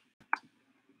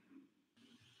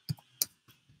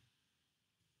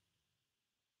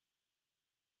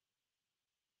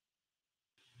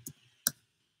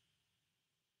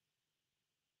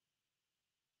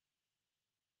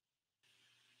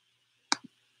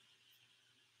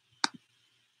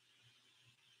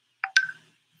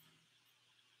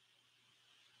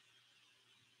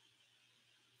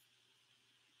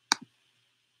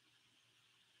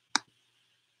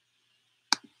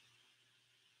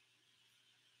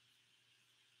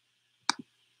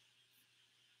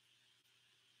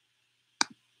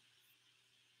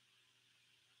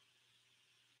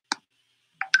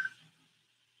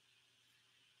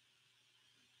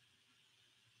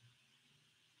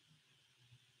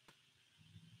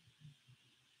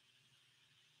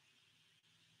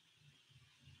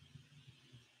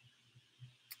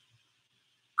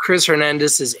 Chris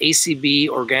Hernandez says ACB,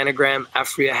 Organogram,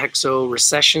 Afria, Hexo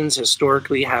recessions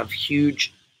historically have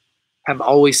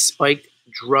always spiked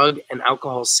drug and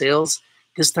alcohol sales.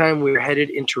 This time we're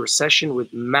headed into recession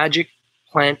with magic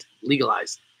plant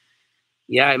legalized.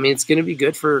 Yeah, I mean, it's going to be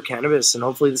good for cannabis, and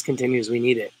hopefully this continues. We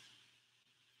need it.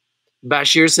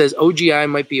 Bashir says OGI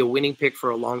might be a winning pick for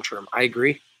a long term. I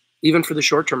agree. Even for the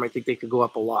short term, I think they could go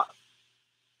up a lot.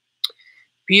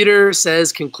 Peter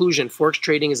says, conclusion, Forex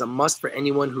trading is a must for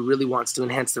anyone who really wants to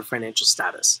enhance their financial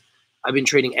status. I've been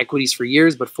trading equities for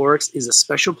years, but Forex is a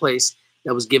special place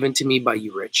that was given to me by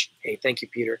you, Rich. Hey, thank you,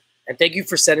 Peter. And thank you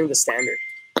for setting the standard.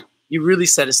 You really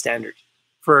set a standard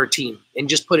for our team and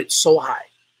just put it so high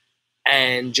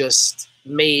and just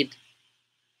made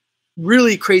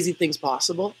really crazy things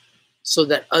possible so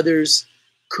that others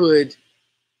could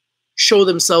show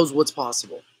themselves what's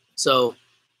possible. So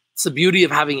it's the beauty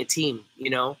of having a team, you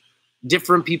know.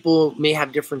 Different people may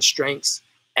have different strengths,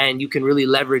 and you can really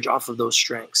leverage off of those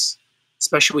strengths,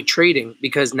 especially with trading,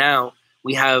 because now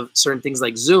we have certain things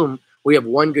like Zoom. We have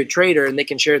one good trader, and they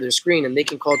can share their screen, and they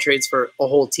can call trades for a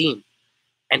whole team,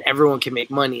 and everyone can make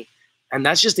money. And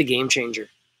that's just a game changer.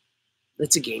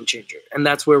 That's a game changer. And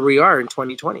that's where we are in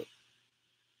 2020.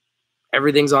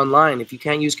 Everything's online. If you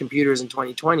can't use computers in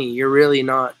 2020, you're really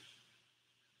not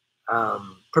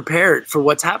prepared for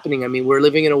what's happening. I mean, we're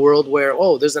living in a world where,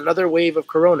 oh, there's another wave of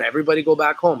Corona. Everybody go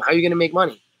back home. How are you going to make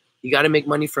money? You got to make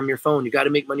money from your phone. You got to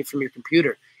make money from your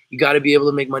computer. You got to be able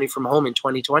to make money from home in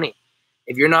 2020.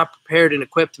 If you're not prepared and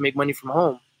equipped to make money from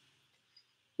home,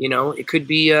 you know, it could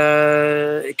be,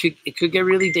 it could get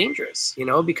really dangerous, you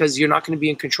know, because you're not going to be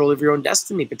in control of your own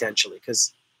destiny potentially.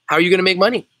 Because how are you going to make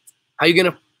money? How are you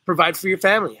going to provide for your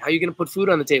family? How are you going to put food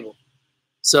on the table?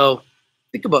 So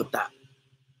think about that.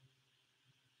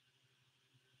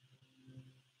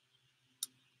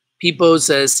 Peepo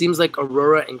says, seems like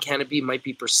Aurora and Canopy might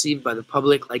be perceived by the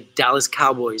public like Dallas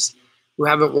Cowboys, who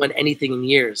haven't won anything in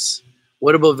years.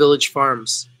 What about Village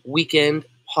Farms? Weekend,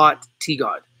 hot,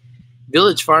 T-God.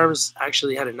 Village Farms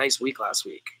actually had a nice week last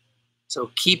week. So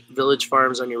keep Village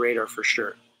Farms on your radar for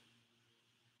sure.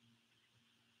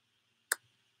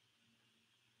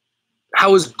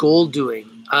 How is gold doing?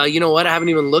 You know what? I haven't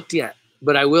even looked yet,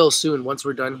 but I will soon once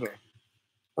we're done here.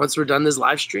 Once we're done this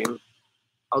live stream,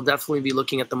 I'll definitely be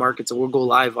looking at the markets, and we'll go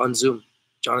live on Zoom,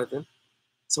 Jonathan.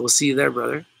 So we'll see you there,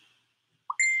 brother.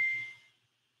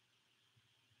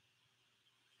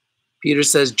 Peter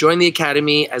says, join the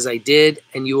academy as I did,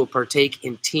 and you will partake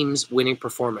in team's winning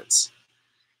performance.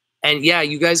 And yeah,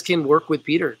 you guys can work with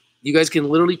Peter. You guys can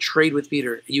literally trade with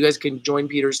Peter. You guys can join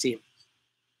Peter's team.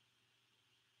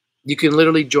 You can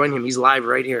literally join him. He's live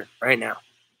right here, right now.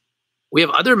 We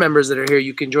have other members that are here.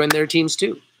 You can join their teams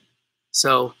too.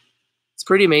 So it's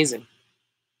pretty amazing.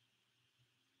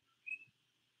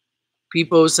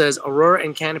 Peepo says, Aurora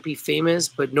and Canopy famous,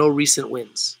 but no recent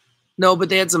wins. No, but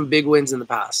they had some big wins in the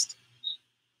past.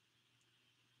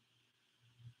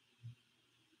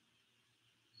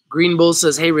 Green Bull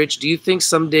says, hey, Rich, do you think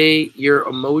someday your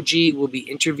emoji will be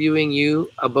interviewing you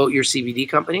about your CBD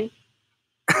company?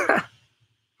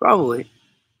 Probably.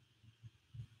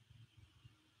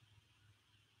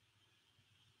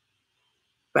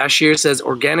 Bashir says,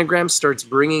 Organogram starts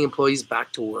bringing employees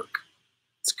back to work.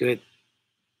 It's good.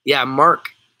 Yeah, Mark.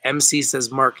 MC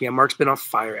says, Mark. Yeah, Mark's been on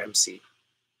fire, MC.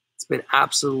 It's been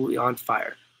absolutely on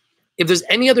fire. If there's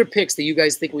any other picks that you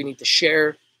guys think we need to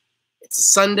share, it's a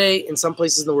Sunday in some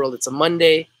places in the world. It's a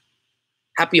Monday.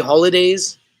 Happy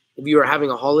holidays. If you are having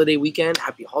a holiday weekend,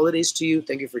 happy holidays to you.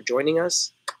 Thank you for joining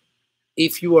us.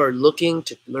 If you are looking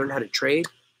to learn how to trade,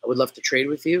 I would love to trade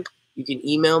with you. You can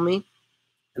email me,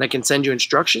 and I can send you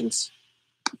instructions.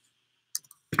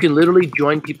 You can literally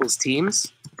join people's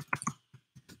teams.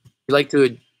 You like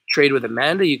to trade with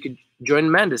Amanda, you could join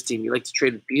Amanda's team. You like to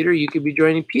trade with Peter, you could be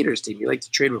joining Peter's team. You like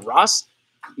to trade with Ross,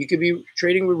 you could be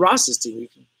trading with Ross's team.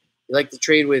 You like to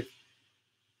trade with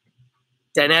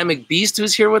Dynamic Beast,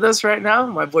 who's here with us right now,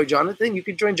 my boy Jonathan, you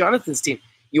could join Jonathan's team.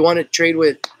 You want to trade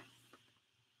with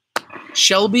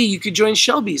Shelby, you could join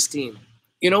Shelby's team.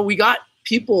 You know, we got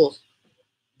people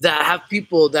that have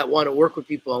people that want to work with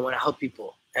people and want to help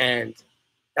people. And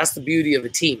that's the beauty of a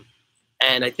team.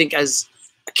 And I think as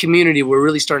a community, we're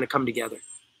really starting to come together.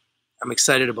 I'm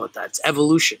excited about that. It's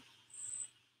evolution.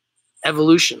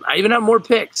 Evolution. I even have more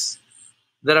picks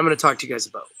that I'm going to talk to you guys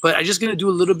about. But I'm just going to do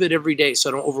a little bit every day so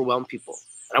I don't overwhelm people.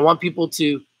 And I want people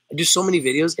to, I do so many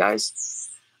videos, guys.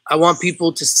 I want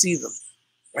people to see them,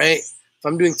 right? If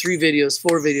I'm doing 3 videos,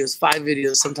 4 videos, 5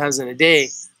 videos, sometimes in a day,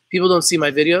 people don't see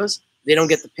my videos. They don't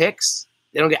get the picks.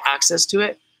 They don't get access to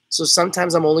it. So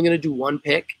sometimes I'm only going to do 1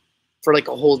 pick for like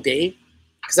a whole day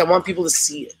because I want people to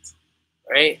see it,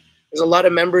 right? There's a lot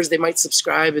of members, they might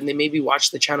subscribe and they maybe watch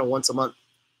the channel once a month,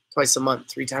 twice a month,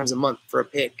 3 times a month for a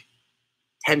pick,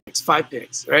 10 picks, 5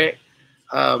 picks, right?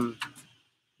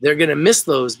 They're going to miss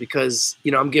those because,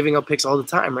 you know, I'm giving out picks all the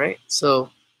time, right?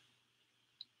 So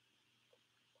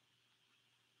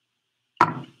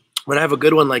when I have a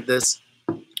good one like this,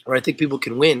 or I think people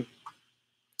can win,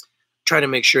 try to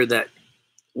make sure that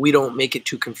we don't make it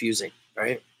too confusing,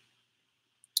 right?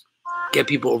 get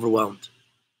people overwhelmed.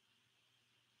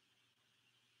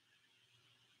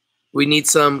 We need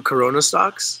some Corona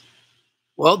stocks.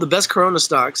 Well, the best Corona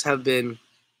stocks have been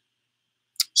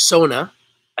Sona,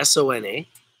 S-O-N-A,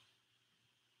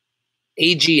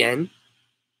 AGN,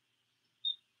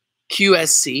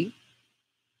 QSC,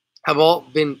 have all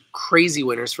been crazy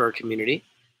winners for our community.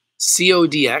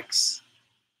 CODX,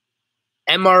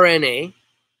 mRNA,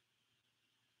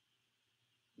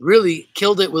 really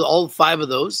killed it with all 5 of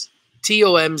those.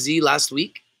 TOMZ last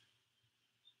week,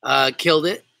 killed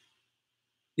it.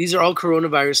 These are all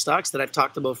coronavirus stocks that I've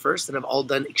talked about first and have all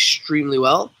done extremely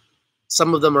well.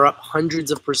 Some of them are up hundreds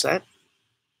of %.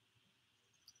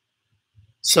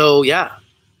 So yeah,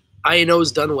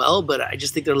 INO's done well, but I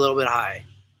just think they're a little bit high.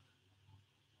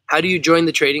 How do you join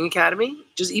the Trading Academy?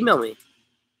 Just email me.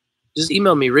 Just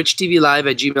email me,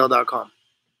 richtvlive@gmail.com,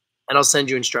 and I'll send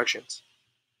you instructions.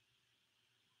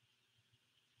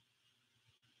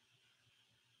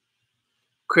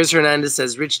 Chris Hernandez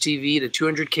says, Rich TV to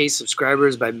 200K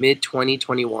subscribers by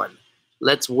mid-2021.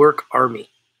 Let's work, Army.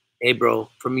 Hey, bro,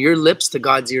 from your lips to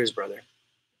God's ears, brother.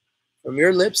 From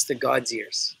your lips to God's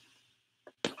ears.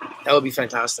 That would be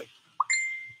fantastic.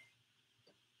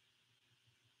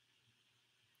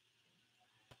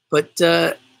 But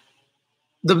the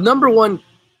number one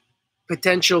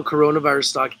potential coronavirus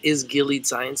stock is Gilead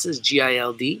Sciences,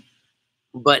 GILD.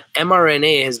 But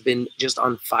mRNA has been just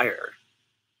on fire.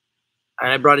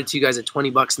 And I brought it to you guys at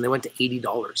 $20 and they went to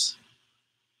 $80.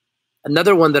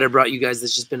 Another one that I brought you guys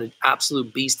that's just been an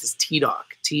absolute beast is TDOC,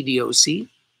 TDOC.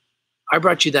 I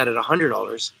brought you that at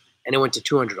 $100 and it went to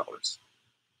 $200.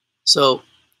 So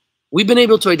we've been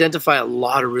able to identify a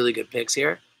lot of really good picks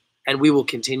here, and we will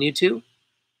continue to.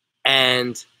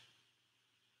 And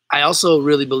I also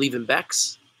really believe in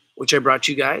Bex, which I brought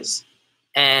you guys,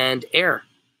 and Air.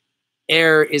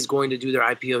 Air is going to do their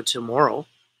IPO tomorrow.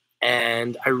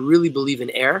 And I really believe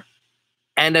in Air,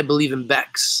 and I believe in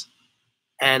Bex,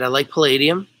 and I like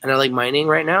palladium, and I like mining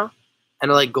right now,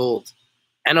 and I like gold,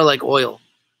 and I like oil.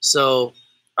 So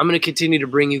I'm going to continue to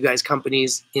bring you guys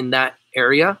companies in that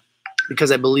area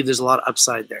because I believe there's a lot of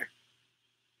upside there.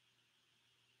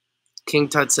 King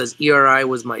Tut says, ERI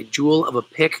was my jewel of a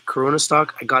pick Corona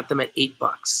stock. I got them at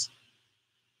 $8.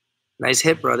 Nice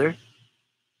hit, brother.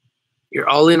 You're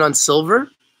all in on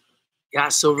silver? Yeah,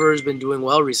 silver has been doing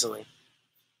well recently.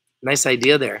 Nice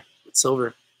idea there with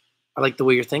silver. I like the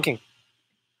way you're thinking.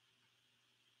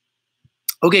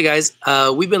 Okay, guys,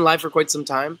 we've been live for quite some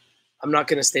time. I'm not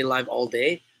going to stay live all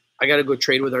day. I got to go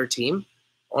trade with our team.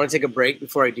 I want to take a break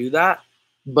before I do that.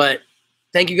 But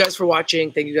thank you guys for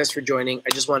watching. Thank you guys for joining. I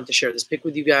just wanted to share this pick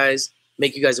with you guys,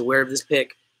 make you guys aware of this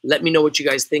pick. Let me know what you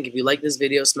guys think. If you like this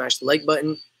video, smash the like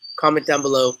button. Comment down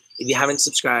below. If you haven't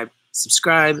subscribed,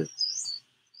 subscribe.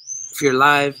 If you're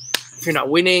live, if you're not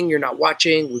winning, you're not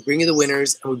watching, we bring you the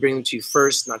winners and we bring them to you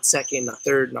first, not second, not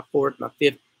third, not fourth, not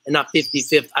fifth, and not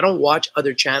 55th. I don't watch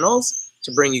other channels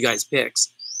to bring you guys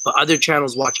picks, but other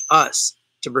channels watch us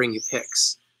to bring you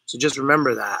picks. So just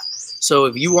remember that. So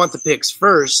if you want the picks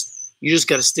first, you just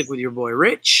got to stick with your boy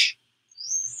Rich,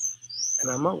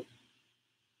 and I'm out.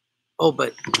 Oh,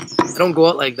 but I don't go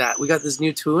out like that. We got this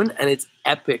new tune and it's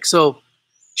epic. So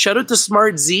shout out to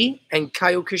Smart Z and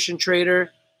Kyo Christian Trader.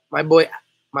 My boy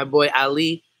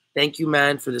Ali, thank you,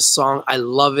 man, for this song. I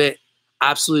love it.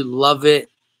 Absolutely love it.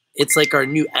 It's like our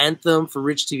new anthem for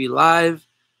Rich TV Live.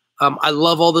 I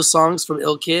love all the songs from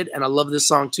Ill Kid, and I love this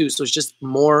song too. So it's just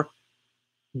more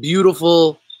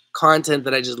beautiful content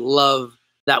that I just love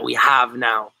that we have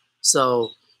now.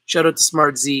 So shout out to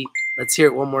Smart Z. Let's hear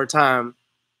it one more time.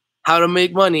 How to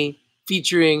Make Money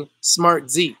featuring Smart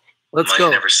Z. Let's go.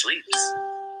 Money never sleeps.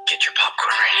 Get your popcorn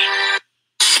ready.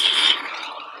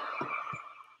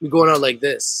 We're going out like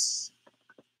this.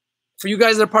 For you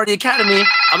guys that are part of the Academy,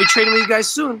 I'll be trading with you guys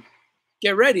soon.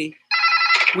 Get ready.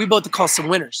 We about to call some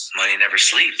winners. Money never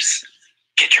sleeps.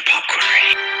 Get your popcorn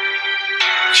ready.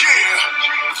 Yeah,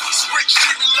 it's Rich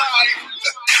TV Live.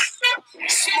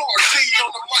 Smart D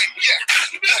on the mic, yeah.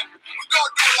 We're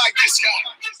gonna do it like this, y'all.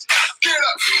 Get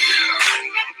up.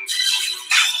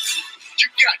 You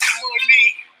got the money,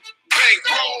 bank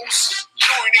rolls.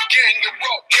 Join the gang and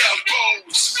rock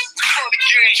elbows. We run the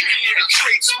game and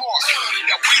trade smart.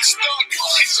 That we start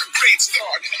is a great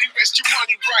start. Invest your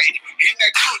money right in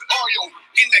that good oil,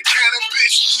 in that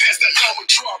cannabis. That's the lower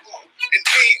trouble. And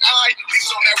AI is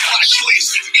on that watch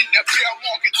list. In that bear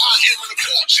market, I am an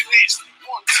opportunist.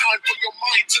 One time for your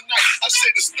mind tonight. I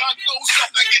said the stock goes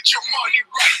up, now get your money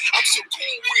right. I'm so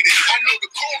cool with it. I know the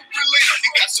cold really.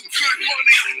 You got some good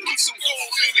money, put some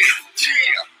gold in it.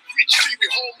 Yeah. Rich TV,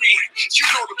 homie, you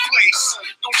know the place.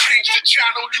 Don't change the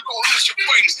channel, you gon' lose your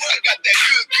face. I got that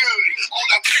good. on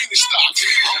that penny stocks.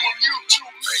 I'm on YouTube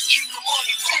making the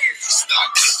money win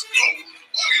stocks. Yo,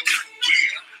 all you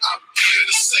win. I'm here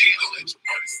to say, don't let your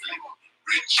money sleep.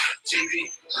 Rich, TV,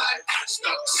 life,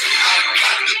 stocks. I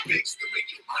got the bigs to make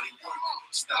your money work.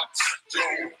 Stocks, yo,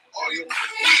 all you win.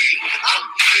 I'm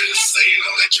here to say,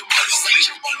 don't let your money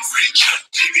sleep. Rich,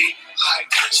 TV,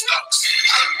 life, stocks.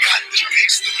 I got the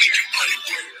bigs to make your money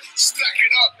work. Stack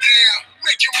it up now,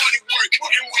 make your money work.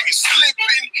 And when you're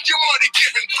slipping, your money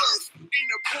giving birth. In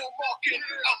the bull market,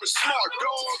 I'm a smart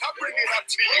dog. I bring it up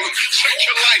to you. Check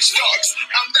your life stocks.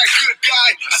 I'm that good guy.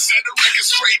 I set the record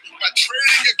straight. My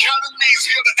trading academy is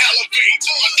here to elevate.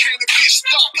 My cannabis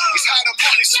stock is how the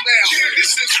money smell.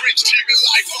 This is Rich TV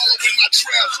Life, following my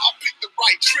trail. I pick the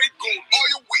right trade gold all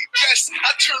your week. Yes,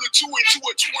 I turn a 2 into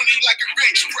a 20 like a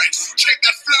bench press. Check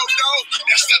that flow, though.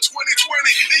 That's that 2020.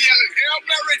 They yelling Hail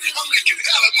Mary. I'm making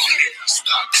hella money.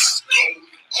 Stocks, gold,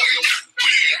 oil,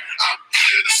 weed. I'm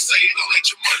here to say, don't let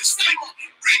your money sleep.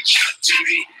 Rich TV,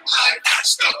 life,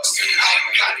 stocks. I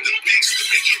got the bigs to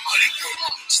make your money go.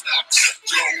 Stocks,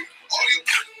 gold, oil,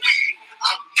 weed.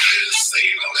 I'm here to say,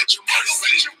 don't let your money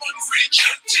sleep. Rich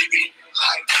TV,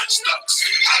 life, stocks.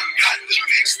 I got the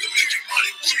bigs to make your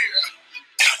money go.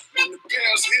 When the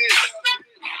bears hit,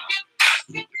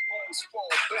 the bones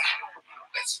fall back.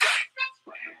 That's right.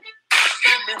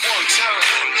 Hit me one time.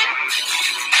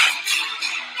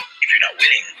 If you're not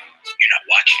winning, you're not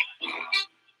watching.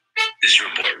 This is your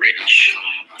boy Rich,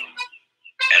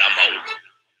 and I'm old.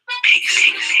 Peace.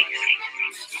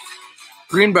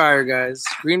 Greenbriar, guys.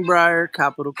 Greenbriar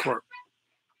Capital Corp.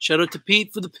 Shout out to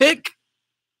Pete for the pick.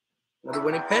 Another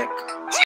winning pick.